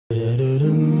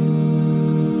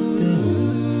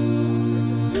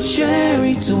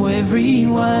it to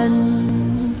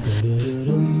everyone.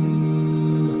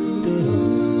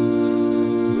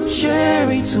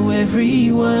 Share it to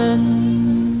everyone.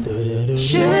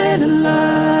 Share the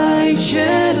light,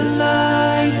 share the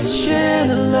light, share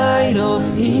the light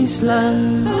of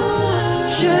Islam.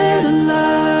 Share the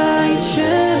light,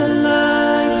 share the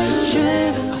light,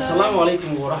 share the light. Assalamu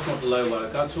alaikum wa rahmatullahi wa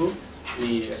barakatuh.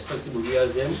 We respectable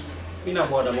viewers them. We are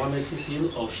Brother Mohamed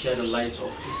Sissil of Share the Light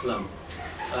of Islam.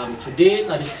 Today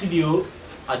at the studio,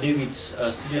 I deal with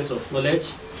students of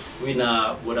knowledge. We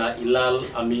are Brother Ilal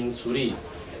Amin Turi.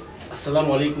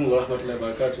 Assalamu alaikum wa rahmatullahi wa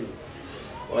barakatuh.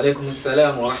 Wa alaikum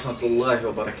assalam wa rahmatullahi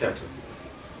wa barakatuh.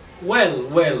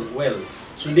 Well.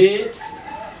 Today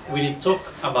we will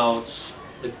talk about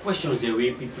the questions that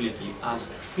we people ask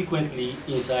frequently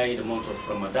inside the month of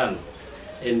Ramadan.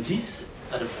 And this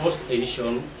is the first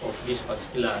edition of this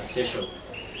particular session.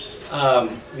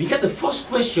 We get the first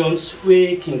questions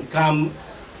we can come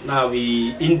now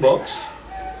we inbox.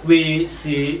 We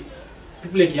say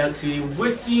people can say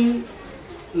waiting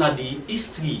na the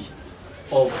history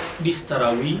of this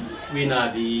Tarawih, we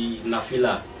na the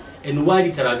Nafila, and why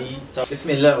the Tarawih.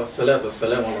 Bismillah wa salatu wa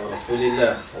salam ala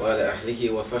rasulillah wa ala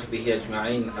ahlihi wa sahbihi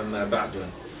ajma'in amma ba'dun.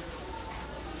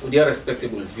 Dear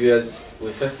respectable viewers,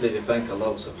 we firstly thank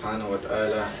Allah subhanahu wa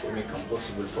ta'ala for making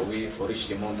possible for reach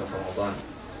the month of Ramadan.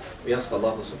 We ask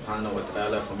Allah subhanahu wa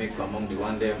ta'ala for making among the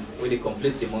one them we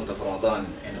complete the month of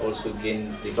Ramadan and also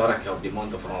gain the barakah of the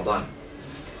month of Ramadan.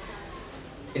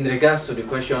 In regards to the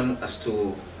question as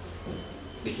to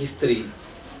the history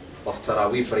of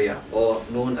Taraweeh prayer, or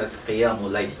known as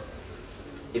Qiyamul Layl,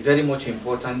 it's very much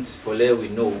important for let we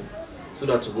know so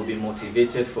that we will be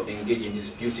motivated for engaging in this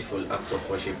beautiful act of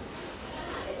worship.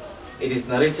 It is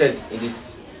narrated in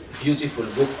this beautiful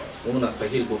book known as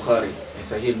Sahih Bukhari and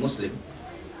Sahih Muslim.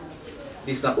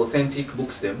 These are authentic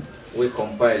books them we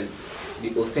compile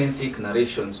the authentic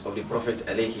narrations of the Prophet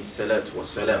alayhi salatu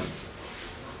wasalam.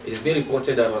 It has been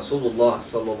reported that Rasulullah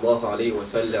sallallahu alayhi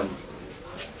wasallam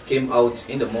came out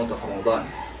in the month of Ramadan.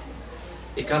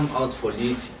 He came out for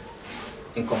lead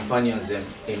in companions in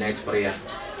night prayer.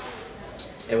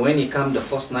 And when he came the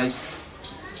first night,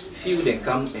 few then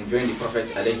come and join the Prophet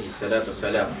alayhi salatu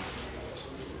salam.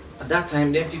 At that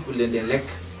time, then people then they like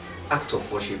act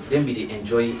of worship. Then they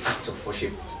enjoy act of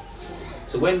worship.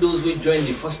 So when those who join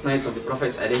the first night of the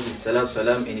Prophet alayhi salatu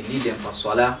salam and he lead them for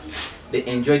salah, they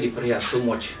enjoy the prayer so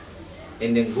much,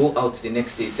 and then go out the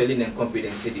next day telling them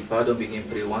confidence, say the pardon begin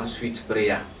pray one sweet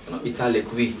prayer. Not be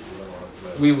like we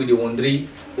with the wondering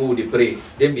who they pray,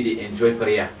 then be they enjoy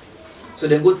prayer. So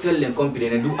then go tell them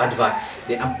confidence and do adverts,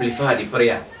 they amplify the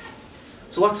prayer.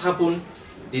 So what happened?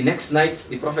 The next night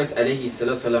the Prophet alayhi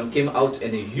salam came out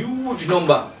and a huge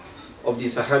number of the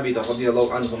Sahabi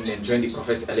radiallahu anhum then joined the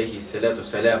Prophet alayhi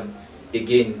salam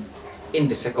again in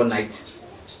the second night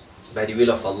by the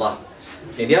will of Allah.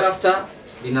 And thereafter,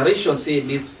 the narration says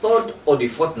the third or the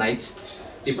fourth night,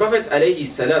 the Prophet alayhi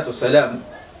salatu salam,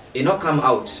 he not come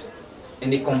out,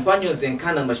 and the companions in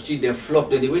Kana Masjid then flock,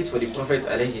 then they wait for the Prophet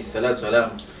alayhi salatu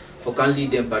salam for can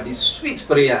lead them by this sweet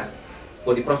prayer,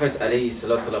 but the Prophet alayhi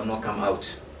salatu salam not come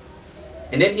out.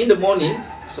 And then in the morning,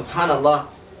 subhanallah,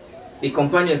 the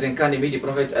companions in Kana meet the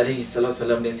Prophet alayhi salatu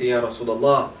salam, they say, Ya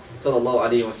Rasulullah sallallahu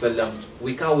alayhi wasallam,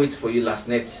 we can't wait for you last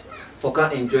night. For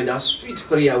can enjoy that sweet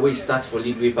prayer we start for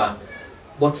lead weeper.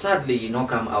 But sadly you not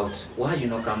come out. Why you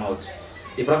not come out?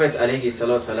 The Prophet alayhi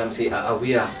salam say, are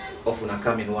aware of una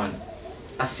coming one.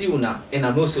 I see una and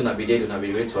I know una be dead, una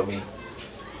be wait for me.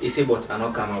 He say, but I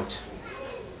not come out.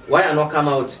 Why I not come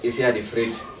out? He say, I'm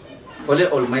afraid. For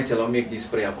let Almighty Allah make this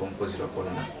prayer composed upon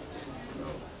una.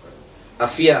 I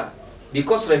fear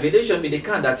because revelation be the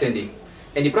can't attend it.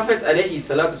 And the Prophet alayhi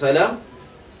salatu salam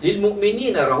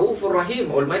Lil-mu'minina rahufur rahim.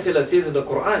 Almighty Allah says in the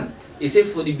Quran, He said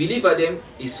for the believer them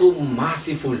is so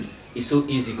merciful, is so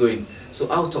easygoing.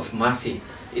 So out of mercy,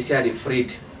 He said afraid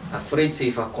say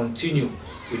if I continue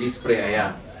with this prayer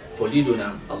here, for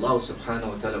leaduna, Allah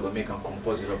subhanahu wa ta'ala will make a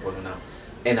composite upon una.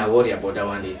 And I worry about that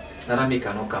one day. Narami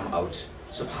cannot come out.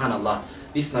 Subhanallah.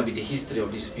 This now be the history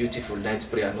of this beautiful night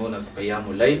prayer known as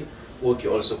Qiyamul Layl, which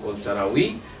you also call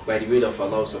Taraweeh, by the will of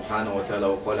Allah subhanahu wa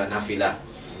ta'ala, we call a Nafila,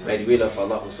 by the will of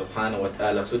Allah subhanahu wa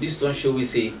ta'ala. So this don't show we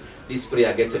say this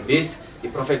prayer gets a base. The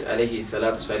Prophet alayhi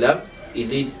salatu salam, he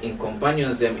lead in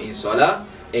companions them in salah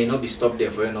and not be stopped there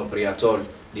for no prayer at all.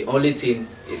 The only thing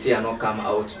is say I not come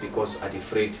out because I'm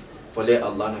afraid. For let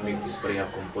Allah not make this prayer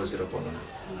composed upon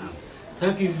us.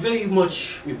 Thank you very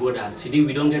much, my brother. Today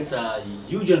we don't get a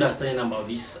huge understanding about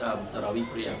this Taraweeh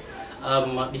prayer.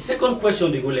 The second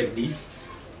question they go like this: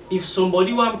 if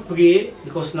somebody want pray,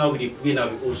 because now we pray now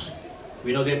we host,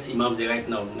 we don't get imams there right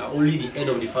now. Now only the head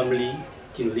of the family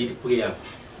can lead prayer.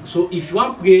 So if you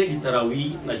want pray the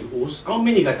Tarawih na you host, how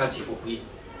many rakat you for pray?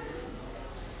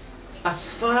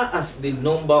 As far as the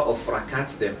number of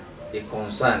rakats them are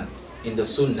concerned in the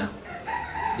Sunnah,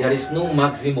 there is no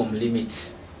maximum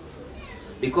limit.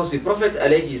 Because the Prophet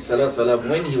alayhi salam,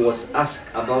 when he was asked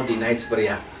about the night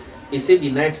prayer, he said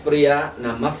the night prayer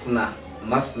na mathna,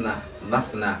 mathna,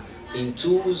 mathna, in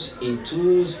twos, in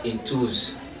twos, in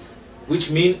twos,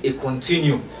 which mean a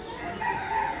continue.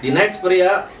 The night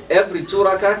prayer, every 2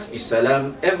 rakat is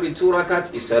salam, every 2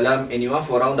 rakat is salam, and you want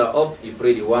for rounder up, you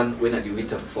pray the one when at the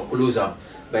witr for closer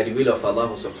by the will of Allah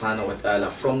subhanahu wa ta'ala.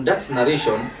 From that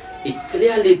narration, it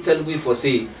clearly tells we for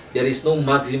say there is no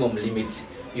maximum limit.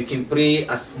 You can pray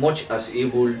as much as you're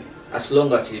able, as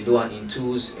long as you do it in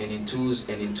twos and in twos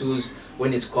and in twos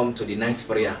when it comes to the night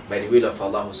prayer by the will of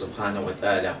Allah subhanahu wa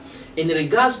ta'ala. In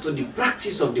regards to the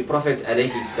practice of the Prophet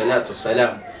alayhi salatu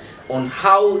salam, on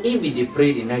how he be they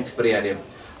pray the night prayer them,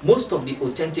 most of the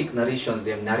authentic narrations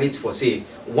them narrate for say,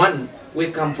 one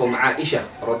we come from Aisha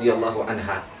radiallahu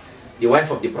anha, the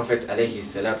wife of the Prophet alayhi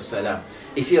salatu salam.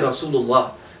 He say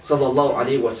Rasulullah sallallahu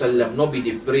alayhi wasallam no be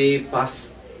they pray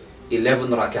past 11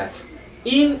 rakat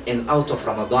in and out of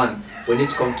Ramadan. When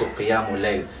it comes to Qiyamul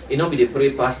Layl, you know, be the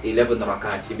pray past 11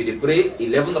 rakat. He be the pray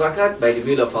 11 rakat by the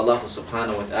will of Allah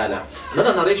subhanahu wa ta'ala.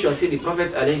 Another narration say the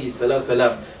Prophet alayhi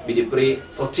salam be the pray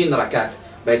 13 rakat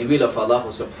by the will of Allah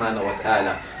subhanahu wa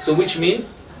ta'ala. So which mean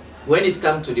when it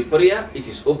comes to the prayer, it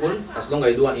is open as long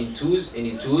as I do it in twos and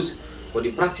in twos. For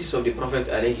the practice of the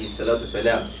Prophet alayhi salatu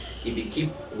salam, it be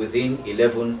keep within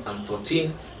 11 and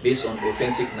 14 based on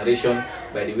authentic narration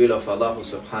by the will of Allah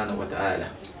subhanahu wa ta'ala.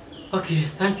 Okay,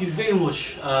 thank you very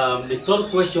much. The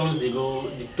third question they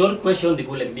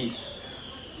go like this.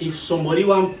 If somebody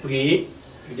want pray,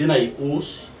 you then I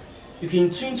host, you can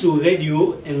tune to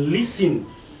radio and listen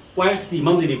whilst the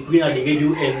imam they pray at the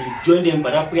radio, and you join them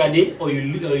by that prayer day, or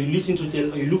you listen to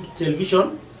or you look to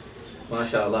television.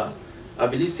 MashaAllah. I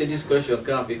believe say this question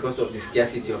comes because of the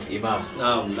scarcity of imam.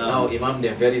 Now imam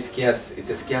they're very scarce. It's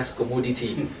a scarce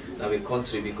commodity in our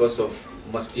country because of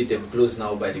masjid them closed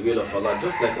now by the will of Allah,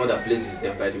 just like other places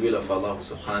them by the will of Allah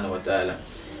subhanahu wa ta'ala.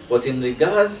 But in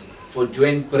regards for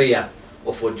joint prayer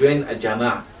or for joint a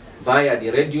jama'ah via the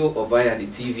radio or via the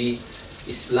TV,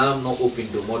 Islam not open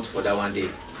the mouth for that one day.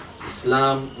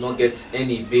 Islam not get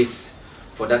any base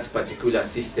for that particular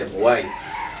system. Why?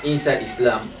 Inside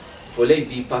Islam, for let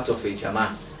be part of a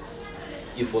jama'ah,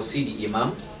 you foresee the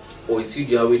imam, or you see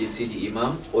the way they see the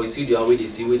imam, or you see the way they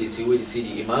see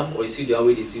the imam, or you see the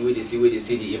way they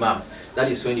see the imam.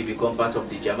 That is when you become part of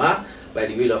the jama'ah by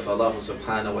the will of Allah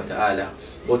subhanahu wa ta'ala.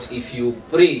 But if you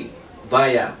pray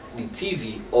via the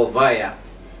TV or via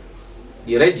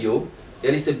the radio,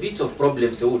 there is a bit of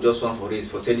problem. So we just want for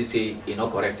raise for tell you say it's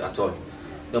not correct at all.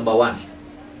 Number one,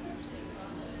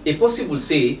 a possible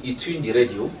say you tune the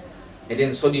radio and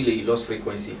then suddenly you lost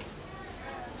frequency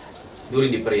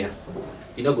during the prayer.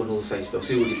 You're not going to know such stuff.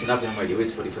 So you will turn up and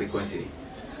wait for the frequency.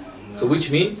 No. So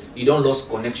which means you don't lose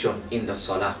connection in the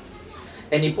salah.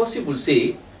 And a possible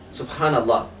say,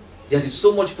 subhanallah, there is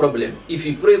so much problem. If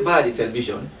you pray via the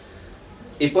television,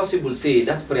 a possible say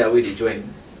that prayer where they join,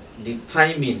 the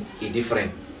timing is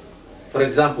different. For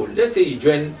example, let's say you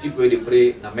join people where they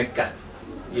pray na Mecca.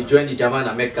 You join the Jama'ah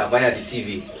na Mecca via the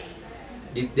TV.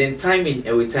 Then timing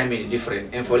and timing is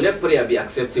different. And for let prayer be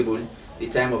acceptable, the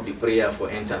time of the prayer for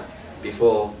enter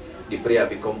before the prayer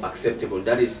become acceptable.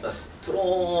 That is a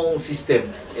strong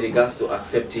system in regards to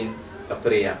accepting a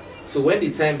prayer. So when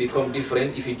the time become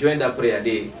different, if you join that prayer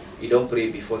day, you don't pray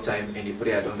before time and the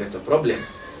prayer don't get a problem.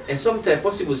 And sometimes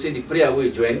possible say the prayer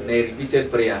will join a repeated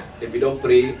prayer. If you don't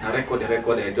pray and record,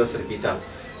 and just repeat them.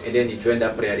 And then you join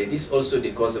that prayer day. This also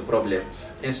they cause a problem.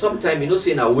 And sometimes you know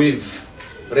say in a wave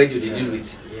radio they deal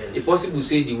with. Yes. It's possible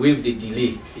say the wave they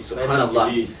delay.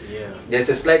 Subhanallah. Yeah. There's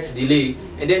a slight delay.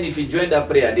 And then if you join that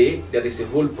prayer day, there is a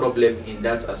whole problem in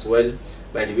that as well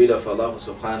by the will of Allah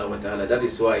subhanahu wa ta'ala. That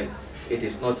is why it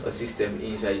is not a system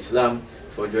inside Islam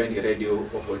for joining the radio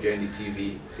or for joining the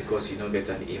TV, because you don't get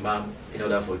an imam in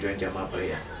order for joining Jama'ah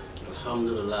prayer.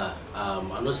 Alhamdulillah.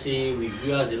 I know say we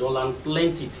viewers they all learn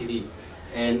plenty today.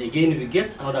 And again we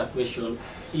get another question.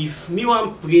 If me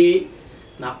want pray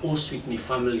na house with me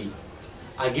family,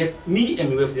 I get me and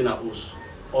my wife in a house,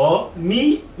 or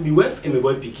me wife and my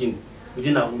boy picking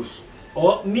within a house,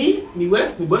 or me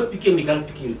wife, my boy picking, my girl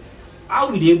picking. How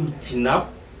will they able to team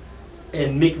up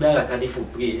and make that rakadi for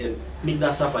pray and make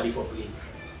that safari for pray?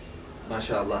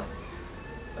 MashaAllah.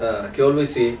 I can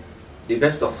always say the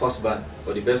best of husband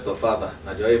or the best of father,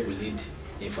 and they are able to lead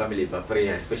in family by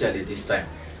prayer, especially this time.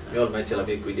 May Almighty Allah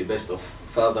make with the best of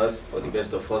fathers or the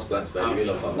best of husbands by the will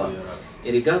of Allah.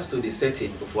 In regards to the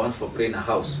setting of one for praying in a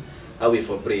house, how we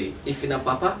for pray? If in a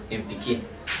papa and pikin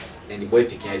and the boy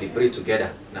pikin, they pray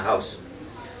together in a house.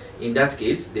 In that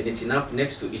case, they knitting up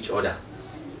next to each other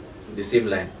in the same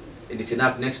line. They knitting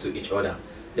up next to each other.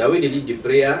 The way they lead the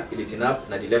prayer, they knitting up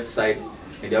on the left side,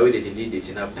 and the way they lead, they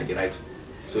knitting up on the right.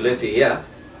 So let's say here,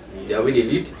 the way they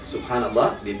lead,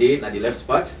 subhanallah, they did on the left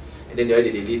part, and then the way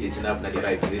they lead, they knitting up on the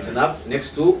right. They knitting up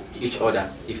next to each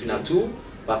other. If not two,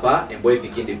 papa and boy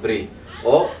pikin they pray,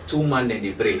 or two man then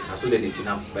they pray, and so they knitting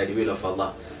up by the will of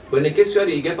Allah. But in the case where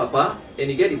you get papa and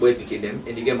you get the boy picking them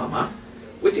and you get mama,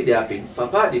 what did they happen?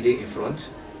 Papa the day in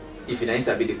front, if you know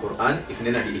be the Quran, if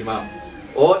you know the Imam,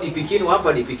 or the picking one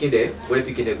part the picking there, boy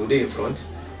picking the good day in front,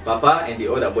 papa and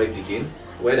the other boy picking,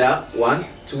 whether 1,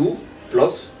 2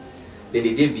 plus, then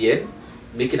the day behind,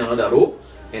 making another row,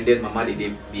 and then mama the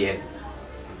day behind.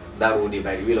 That row day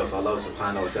by the will of Allah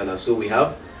subhanahu wa ta'ala. So we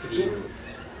have 2,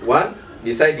 1.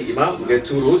 Beside the Imam, we get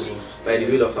 2 rows by the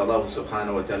will of Allah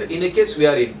subhanahu wa ta'ala. In the case we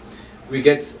are in, we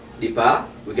get the pa,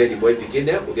 we get the boy picking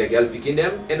them, we get girl picking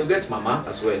them, and we get mama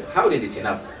as well. How did it turn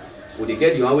up? Would they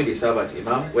get the one with the serve as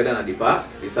Imam, whether not the pa,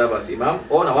 the serve as Imam,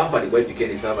 or na one part the boy picking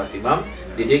the serve as Imam,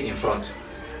 the day in front.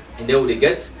 And then would they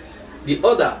get the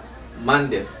other man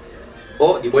them,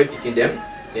 or the boy picking them,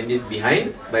 then the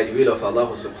behind by the will of Allah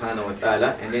subhanahu wa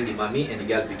ta'ala, and then the mommy and the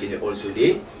girl picking them also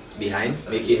they behind,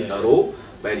 making a row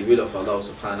by the will of Allah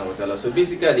subhanahu wa ta'ala. So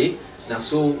basically, na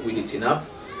so we did it up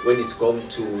when it comes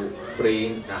to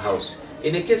praying in a house.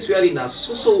 In a case where in a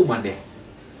so woman there,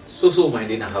 so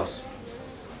woman in a house,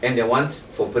 and they want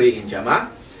for pray in Jama,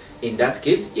 in that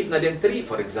case, if not then 3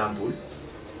 for example,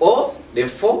 or then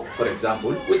 4 for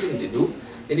example, what did they do?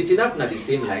 Then it's up na the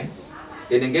same line,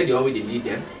 then again the one way they lead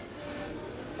them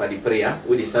for the prayer,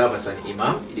 with the serve as an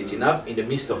Imam, it's up in the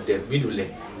midst of them, middle lane.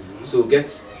 So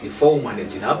gets the 4 woman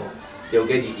it's up. They'll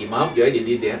get the Imam, they already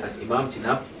lead there as Imam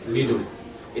Tinab, middle.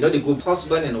 You know, the good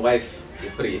husband and wife, they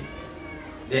pray.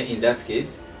 Then in that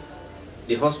case,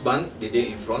 the husband, they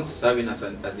day in front, serving as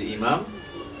the Imam,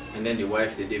 and then the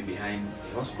wife, they day behind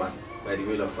the husband, by the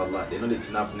will of Allah. They know they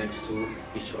Tinab next to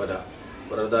each other.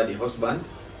 Rather, the husband,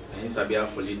 and Sabia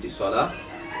for lead the Salah,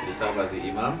 they serve as the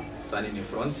Imam, standing in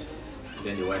front, and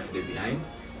then the wife, they behind,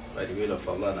 by the will of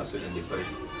Allah, and that's when they pray.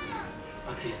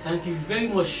 Okay, thank you very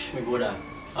much, my brother.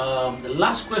 The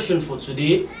last question for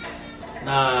today.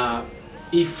 Now,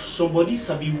 if somebody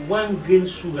sabi 1 grain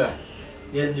surah,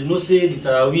 then you know say the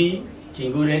Tarawih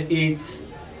can go there 8,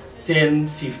 10,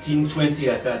 15, 20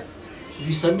 rakats. If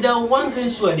you sabi that 1 grain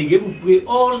surah, they get to pray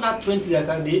all that 20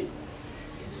 rakat day.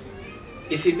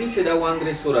 If you be say that 1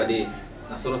 grain surah day,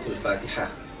 na Surah Al-Fatiha.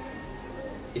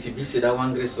 If you be say that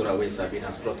 1 grain surah way sabi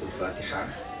na Surah Al-Fatiha,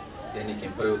 then you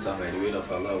can pray with by the will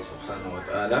of Allah subhanahu wa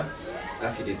ta'ala,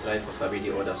 as they try for sabi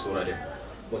the other surah them.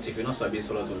 But if you not sabi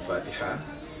Surah Al-Fatiha,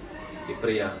 the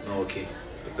prayer no okay.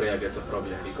 The prayer gets a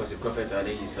problem because the Prophet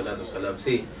alayhi salatu salam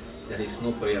say there is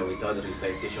no prayer without the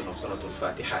recitation of Surah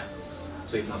Al-Fatiha.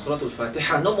 So if not Surah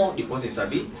Al-Fatiha no more the person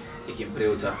sabi, he can pray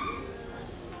with her.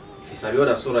 If you sabi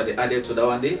other surah they added to that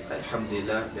one day,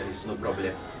 alhamdulillah, there is no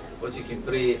problem. But you can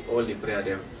pray all the prayer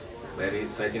them by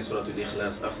reciting Surah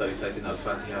Al-Ikhlas, after reciting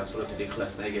Al-Fatiha, Surah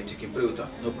Al-Ikhlas, now you can pray with her,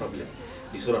 no problem.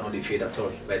 The surah not defeat at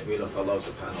all, by the will of Allah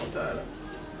subhanahu wa ta'ala.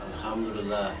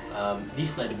 Alhamdulillah,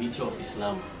 this is not the beauty of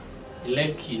Islam.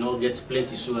 Like, you know, gets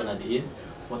plenty surah at the end,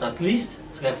 but at least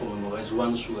try for memorize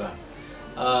 1 surah.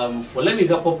 For let me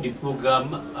wrap up the program,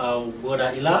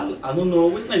 Brother Ilal, I don't know,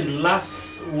 what is the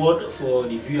last word for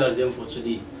the viewers then for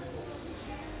today?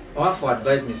 I want to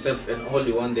advise myself and all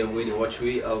the one them way they watch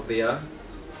we out there,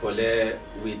 for let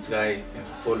we try and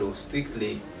follow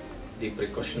strictly the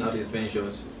precautionary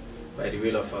measures by the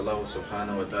will of Allah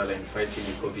subhanahu wa ta'ala in fighting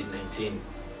the COVID-19.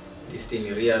 This thing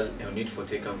is real and we need to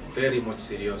take them very much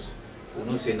serious. We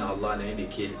know say na Allah na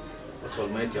the kill, but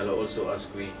Almighty Allah also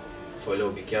ask we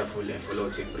follow, be careful and follow,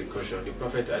 take precaution. The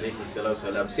Prophet alayhi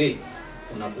salam say,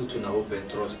 una put una hope and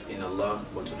trust in Allah,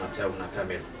 but una tell una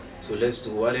camel. So let's do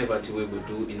whatever we will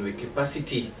do in our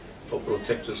capacity for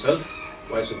protect yourself,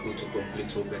 while so good to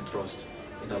complete hope and trust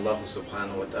in Allah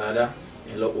subhanahu wa ta'ala,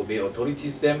 and Lord obey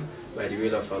authorities them by the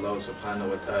will of Allah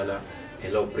subhanahu wa ta'ala,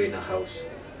 and Lord pray in a house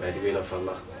by the will of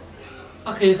Allah.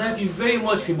 Okay, thank you very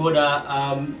much,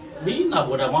 brother. Me,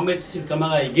 Brother Mohamed Sissil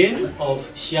Kamara again of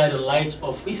Share the Light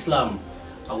of Islam.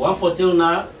 I want for tell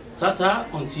now, Tata,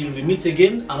 until we meet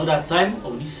again another time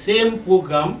of the same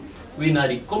program. We know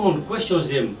the common questions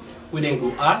them. We then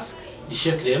go ask, the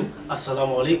check them.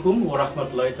 Assalamu alaikum wa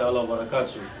rahmatullahi ta'ala wa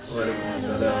barakatuh. Wa alaikum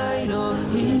assalam. Light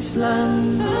of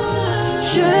Islam.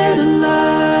 Share the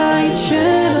light,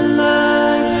 share the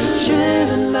light. share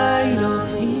the light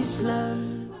of Islam.